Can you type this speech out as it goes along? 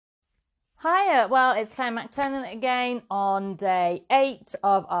Hiya, well, it's Claire McTennan again on day 8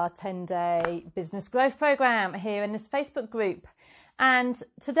 of our 10-day business growth program here in this Facebook group. And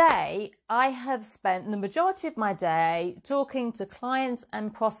today I have spent the majority of my day talking to clients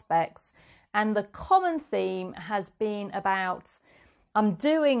and prospects, and the common theme has been about I'm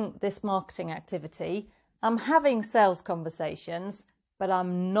doing this marketing activity, I'm having sales conversations, but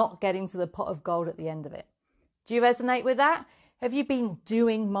I'm not getting to the pot of gold at the end of it. Do you resonate with that? Have you been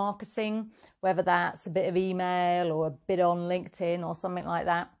doing marketing, whether that's a bit of email or a bit on LinkedIn or something like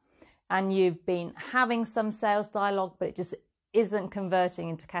that, and you've been having some sales dialogue, but it just isn't converting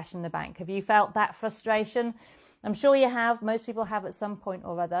into cash in the bank? Have you felt that frustration? I'm sure you have. Most people have at some point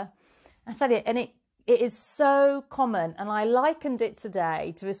or other. I tell you, and it is so common. And I likened it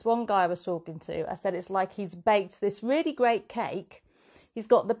today to this one guy I was talking to. I said it's like he's baked this really great cake. He's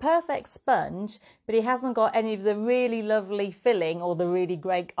got the perfect sponge, but he hasn't got any of the really lovely filling or the really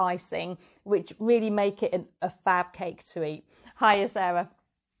great icing, which really make it a fab cake to eat. Hiya, Sarah.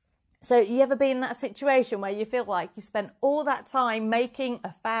 So you ever been in that situation where you feel like you spent all that time making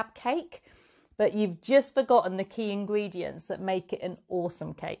a fab cake, but you've just forgotten the key ingredients that make it an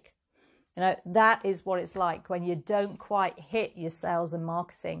awesome cake? You know, that is what it's like when you don't quite hit your sales and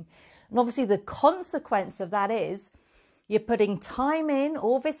marketing. And obviously the consequence of that is you're putting time in,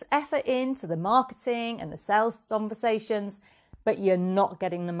 all this effort into the marketing and the sales conversations, but you're not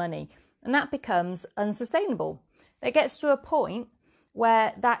getting the money. And that becomes unsustainable. It gets to a point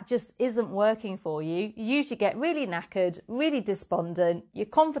where that just isn't working for you. You usually get really knackered, really despondent, your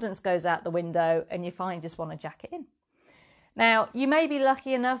confidence goes out the window, and you finally just want to jack it in. Now, you may be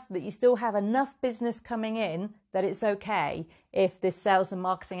lucky enough that you still have enough business coming in that it's okay if this sales and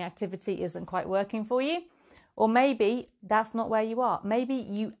marketing activity isn't quite working for you. Or maybe that's not where you are. Maybe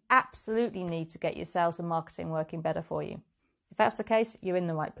you absolutely need to get your sales and marketing working better for you. If that's the case, you're in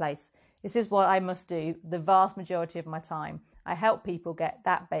the right place. This is what I must do the vast majority of my time. I help people get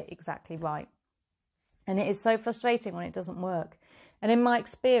that bit exactly right. And it is so frustrating when it doesn't work. And in my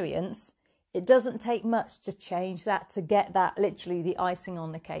experience, it doesn't take much to change that, to get that literally the icing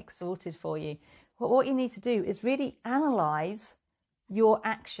on the cake sorted for you. But what you need to do is really analyze your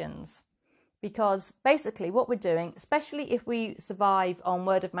actions. Because basically what we're doing, especially if we survive on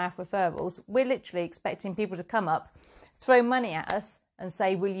word of mouth referrals, we're literally expecting people to come up, throw money at us and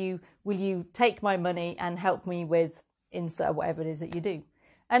say, will you take my money and help me with insert whatever it is that you do?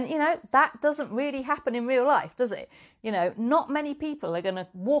 And, you know, that doesn't really happen in real life, does it? You know, not many people are going to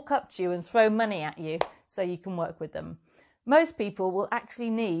walk up to you and throw money at you so you can work with them. Most people will actually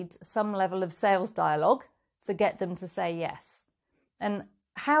need some level of sales dialogue to get them to say yes. And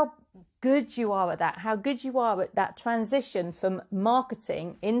how good you are at that, how good you are at that transition from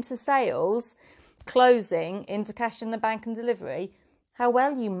marketing into sales, closing into cash in the bank and delivery, how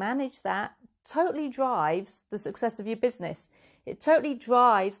well you manage that totally drives the success of your business. It totally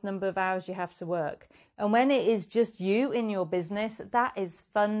drives the number of hours you have to work. And when it is just you in your business, that is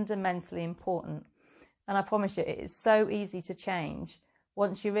fundamentally important. And I promise you, it is so easy to change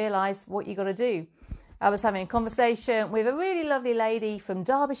once you realise what you got to do. I was having a conversation with a really lovely lady from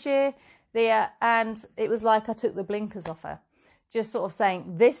Derbyshire there, and it was like I took the blinkers off her. Just sort of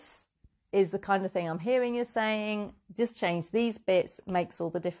saying, this is the kind of thing I'm hearing you saying, just change these bits, makes all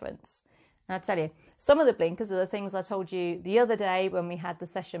the difference. And I tell you, some of the blinkers are the things I told you the other day when we had the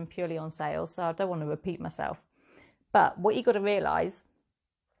session purely on sales, so I don't want to repeat myself. But what you've got to realise,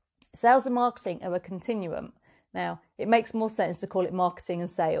 sales and marketing are a continuum. Now, it makes more sense to call it marketing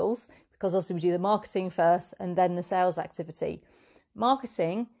and sales, because obviously we do the marketing first and then the sales activity.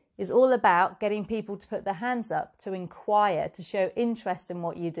 Marketing is all about getting people to put their hands up, to inquire, to show interest in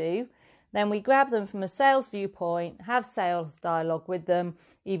what you do. Then we grab them from a sales viewpoint, have sales dialogue with them,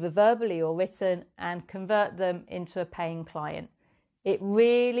 either verbally or written, and convert them into a paying client. It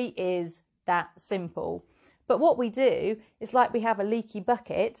really is that simple. But what we do is like we have a leaky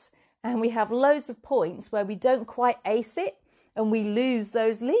bucket and we have loads of points where we don't quite ace it and we lose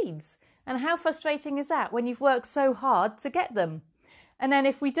those leads. And how frustrating is that when you've worked so hard to get them? And then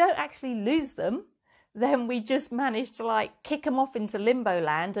if we don't actually lose them, then we just manage to like kick them off into limbo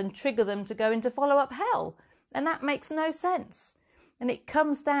land and trigger them to go into follow-up hell. And that makes no sense. And it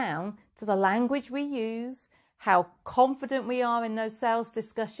comes down to the language we use, how confident we are in those sales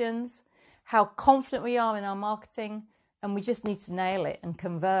discussions, how confident we are in our marketing, and we just need to nail it and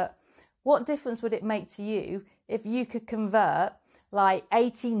convert. What difference would it make to you if you could convert like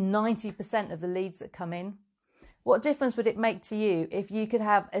 80-90% of the leads that come in? What difference would it make to you if you could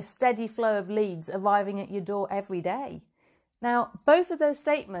have a steady flow of leads arriving at your door every day? Now, both of those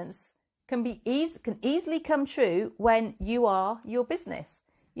statements can easily come true when you are your business.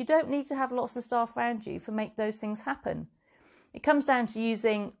 You don't need to have lots of staff around you to make those things happen. It comes down to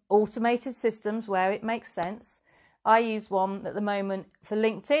using automated systems where it makes sense. I use one at the moment for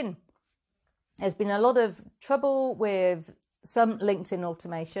LinkedIn. There's been a lot of trouble with some LinkedIn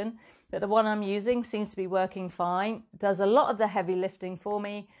automation, but the one I'm using seems to be working fine. It does a lot of the heavy lifting for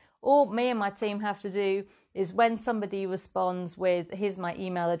me. All me and my team have to do is when somebody responds with, here's my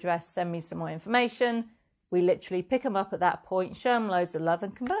email address, send me some more information, we literally pick them up at that point, show them loads of love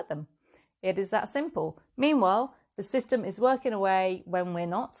and convert them. It is that simple. Meanwhile, the system is working away when we're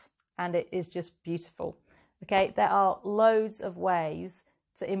not, and it is just beautiful. Okay, there are loads of ways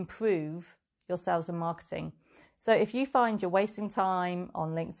to improve your sales and marketing. So if you find you're wasting time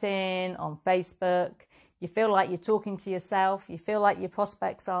on LinkedIn, on Facebook, you feel like you're talking to yourself, you feel like your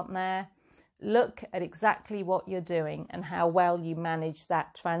prospects aren't there, look at exactly what you're doing and how well you manage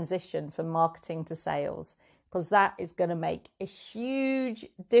that transition from marketing to sales, because that is going to make a huge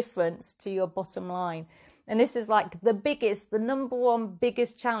difference to your bottom line. And this is like the number one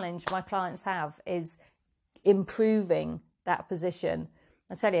biggest challenge my clients have is improving that position.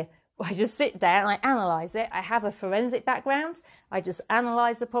 I tell you, I just sit down, I analyze it. I have a forensic background. I just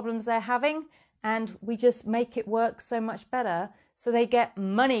analyze the problems they're having, and we just make it work so much better. So they get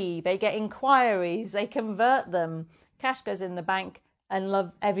money, they get inquiries, they convert them, cash goes in the bank, and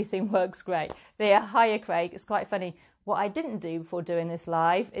love, everything works great. Hiya, Craig. It's quite funny. What I didn't do before doing this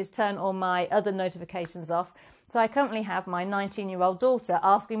live is turn all my other notifications off. So I currently have my 19-year-old daughter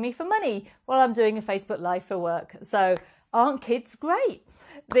asking me for money while I'm doing a Facebook Live for work. So aren't kids great?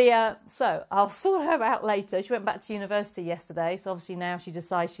 So I'll sort her out later. She went back to university yesterday, so obviously now she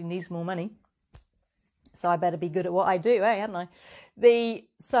decides she needs more money. So I better be good at what I do, hadn't I?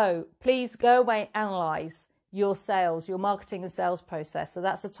 So please go away, analyse your sales, your marketing and sales process. So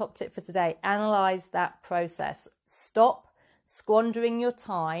that's a top tip for today. Analyse that process. Stop squandering your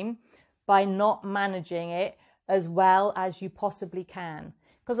time by not managing it as well as you possibly can.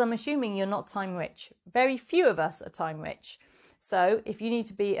 Because I'm assuming you're not time rich. Very few of us are time rich. So if you need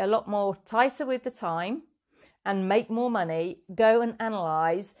to be a lot more tighter with the time and make more money, go and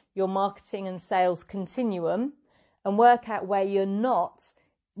analyse your marketing and sales continuum and work out where you're not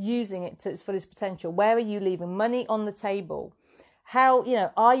using it to its fullest potential. Where are you leaving money on the table? How,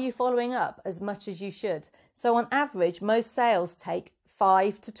 are you following up as much as you should? So on average, most sales take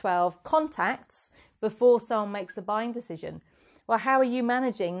 5 to 12 contacts before someone makes a buying decision. Well, how are you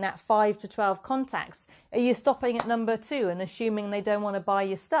managing that 5 to 12 contacts? Are you stopping at number 2 and assuming they don't want to buy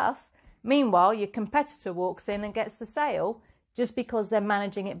your stuff? Meanwhile, your competitor walks in and gets the sale just because they're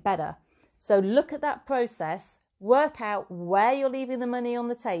managing it better. So look at that process, work out where you're leaving the money on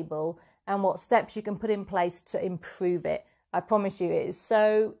the table and what steps you can put in place to improve it. I promise you, it is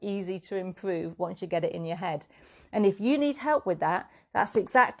so easy to improve once you get it in your head. And if you need help with that, that's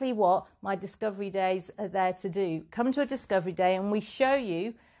exactly what my discovery days are there to do. Come to a discovery day and we show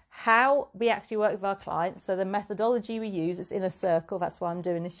you how we actually work with our clients. So the methodology we use is in a circle. That's why I'm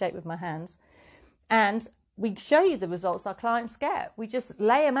doing this shape with my hands. And we show you the results our clients get. We just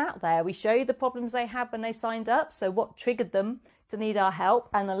lay them out there. We show you the problems they had when they signed up. So what triggered them to need our help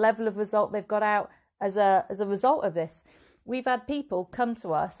and the level of result they've got out as a result of this. We've had people come to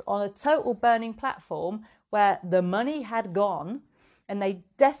us on a total burning platform where the money had gone and they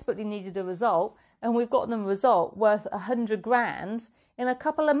desperately needed a result, and we've got them a result worth 100 grand in a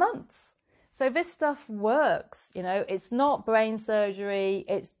couple of months. So this stuff works, it's not brain surgery.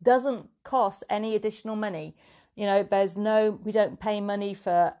 It doesn't cost any additional money. We don't pay money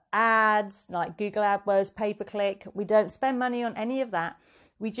for ads like Google AdWords, pay-per-click. We don't spend money on any of that.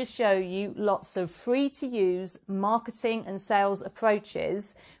 We just show you lots of free to use marketing and sales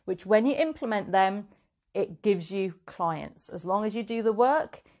approaches, which when you implement them, it gives you clients. As long as you do the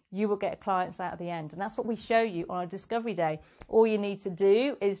work, you will get clients out at the end. And that's what we show you on a discovery day. All you need to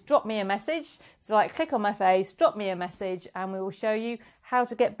do is drop me a message. So click on my face, drop me a message, and we will show you how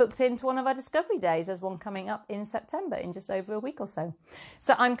to get booked into one of our discovery days. There's one coming up in September in just over a week or so.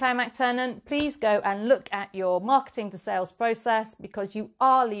 So I'm Claire McTurnan. Please go and look at your marketing to sales process because you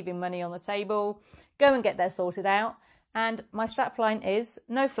are leaving money on the table. Go and get that sorted out. And my strapline is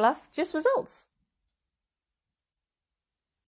no fluff, just results.